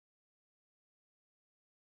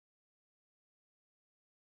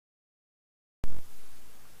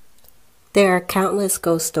There are countless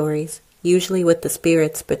ghost stories, usually with the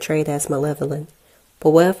spirits portrayed as malevolent.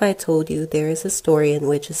 But what if I told you there is a story in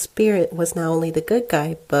which a spirit was not only the good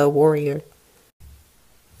guy, but a warrior?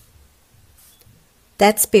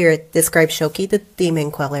 That spirit describes Shoki the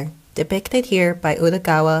demon queller, depicted here by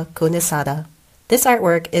Utagawa Kunisada. This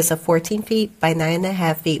artwork is a 14 feet by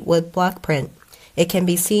 9.5 feet wood block print. It can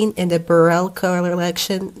be seen in the Burrell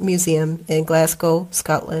Collection Museum in Glasgow,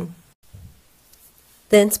 Scotland.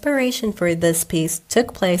 The inspiration for this piece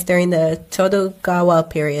took place during the Tokugawa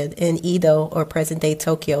period in Edo, or present-day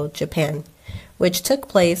Tokyo, Japan, which took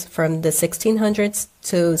place from the 1600s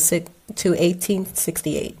to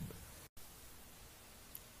 1868.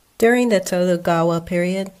 During the Tokugawa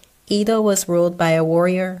period, Edo was ruled by a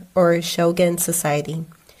warrior or shogun society.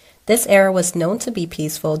 This era was known to be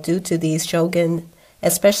peaceful due to these shogun,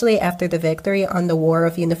 especially after the victory on the War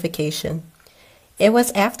of Unification. It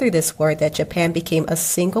was after this war that Japan became a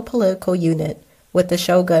single political unit with the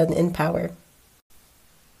shogun in power.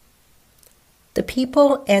 The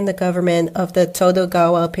people and the government of the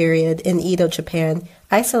Tokugawa period in Edo, Japan,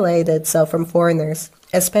 isolated itself from foreigners,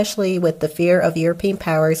 especially with the fear of European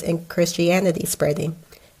powers and Christianity spreading.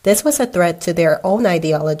 This was a threat to their own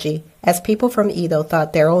ideology, as people from Edo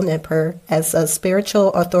thought their own emperor as a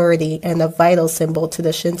spiritual authority and a vital symbol to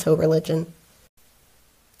the Shinto religion.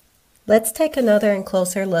 Let's take another and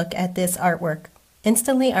closer look at this artwork.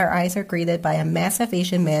 Instantly, our eyes are greeted by a massive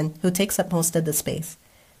Asian man who takes up most of the space.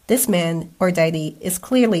 This man, or deity, is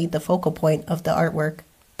clearly the focal point of the artwork.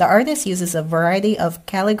 The artist uses a variety of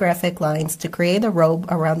calligraphic lines to create a robe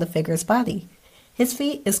around the figure's body. His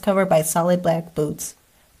feet is covered by solid black boots.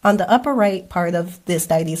 On the upper right part of this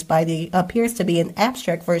deity's body appears to be an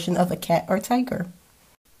abstract version of a cat or tiger.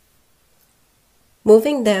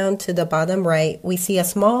 Moving down to the bottom right, we see a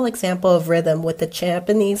small example of rhythm with the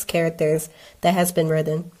Japanese characters that has been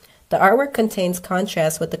written. The artwork contains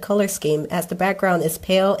contrast with the color scheme, as the background is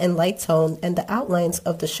pale and light toned and the outlines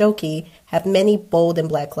of the shoki have many bold and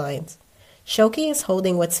black lines. Shoki is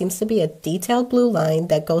holding what seems to be a detailed blue line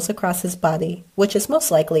that goes across his body, which is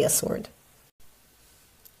most likely a sword.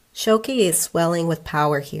 Shoki is swelling with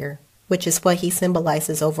power here, which is what he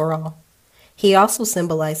symbolizes overall. He also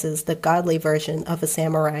symbolizes the godly version of a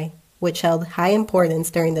samurai, which held high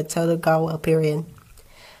importance during the Tokugawa period.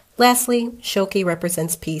 Lastly, Shoki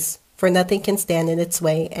represents peace, for nothing can stand in its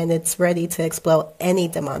way and it's ready to explode any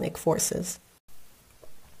demonic forces.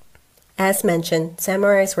 As mentioned,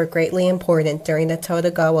 samurais were greatly important during the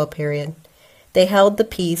Tokugawa period. They held the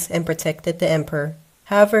peace and protected the emperor.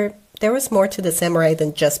 However, there was more to the samurai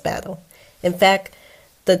than just battle. In fact,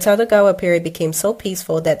 the Tokugawa period became so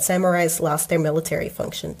peaceful that samurais lost their military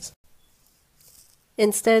functions.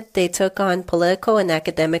 Instead, they took on political and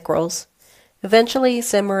academic roles. Eventually,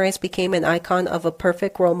 samurais became an icon of a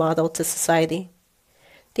perfect role model to society.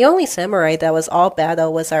 The only samurai that was all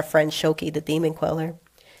battle was our friend Shoki the demon queller.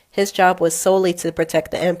 His job was solely to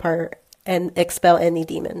protect the empire and expel any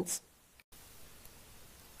demons.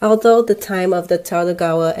 Although the time of the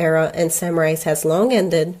Tokugawa era and samurais has long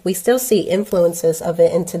ended, we still see influences of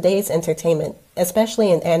it in today's entertainment,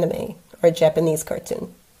 especially in anime or Japanese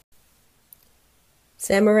cartoon.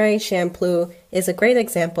 Samurai Champloo is a great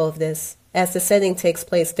example of this, as the setting takes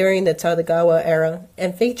place during the Tokugawa era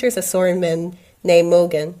and features a swordman named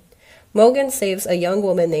Mugen. Mugen saves a young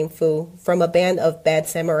woman named Fu from a band of bad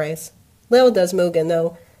samurais. Little does Mugen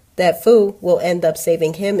know that Fu will end up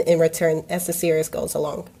saving him in return as the series goes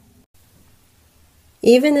along.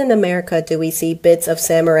 Even in America do we see bits of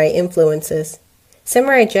samurai influences.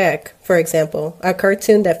 Samurai Jack, for example, a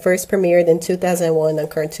cartoon that first premiered in 2001 on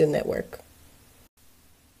Cartoon Network.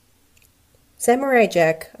 Samurai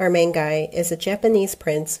Jack, our main guy, is a Japanese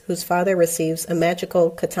prince whose father receives a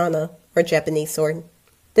magical katana, or Japanese sword.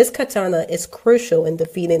 This katana is crucial in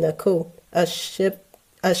defeating Aku, a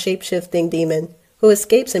shape-shifting demon, who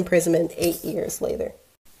escapes imprisonment 8 years later.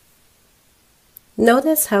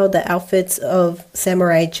 Notice how the outfits of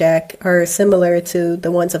Samurai Jack are similar to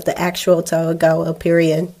the ones of the actual Tokugawa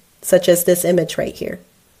period, such as this image right here.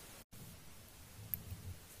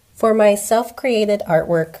 For my self-created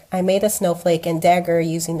artwork, I made a snowflake and dagger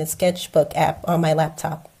using the sketchbook app on my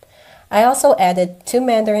laptop. I also added 2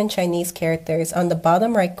 Mandarin Chinese characters on the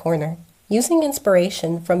bottom right corner. Using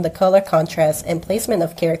inspiration from the color contrast and placement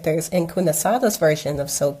of characters in Kunisada's version of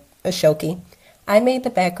Shoki, I made the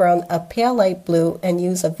background a pale light blue and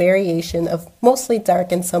used a variation of mostly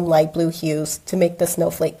dark and some light blue hues to make the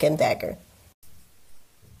snowflake and dagger.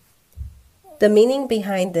 The meaning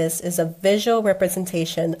behind this is a visual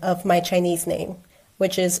representation of my Chinese name,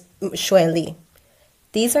 which is Shui Li.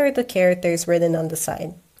 These are the characters written on the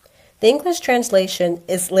side. The English translation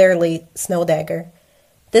is literally snow dagger.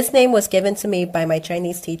 This name was given to me by my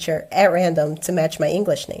Chinese teacher at random to match my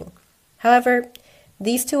English name. However,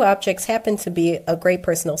 these two objects happen to be a great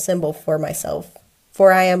personal symbol for myself,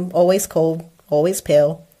 for I am always cold, always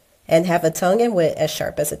pale, and have a tongue and wit as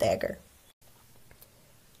sharp as a dagger.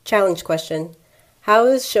 Challenge question. How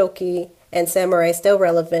is Shoki and samurai still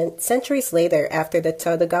relevant centuries later after the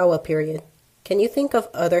Tokugawa period? Can you think of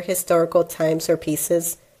other historical times or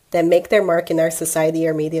pieces that make their mark in our society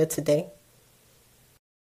or media today?